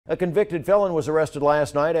A convicted felon was arrested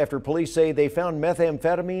last night after police say they found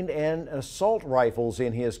methamphetamine and assault rifles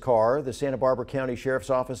in his car. The Santa Barbara County Sheriff's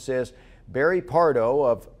Office says Barry Pardo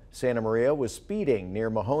of Santa Maria was speeding near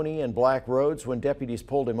Mahoney and Black Roads when deputies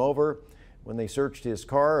pulled him over. When they searched his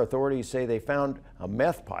car, authorities say they found a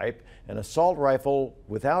meth pipe, an assault rifle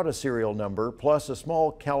without a serial number, plus a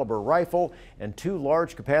small caliber rifle and 2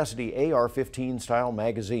 large capacity AR-15 style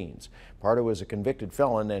magazines. Pardo is a convicted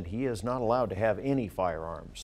felon and he is not allowed to have any firearms.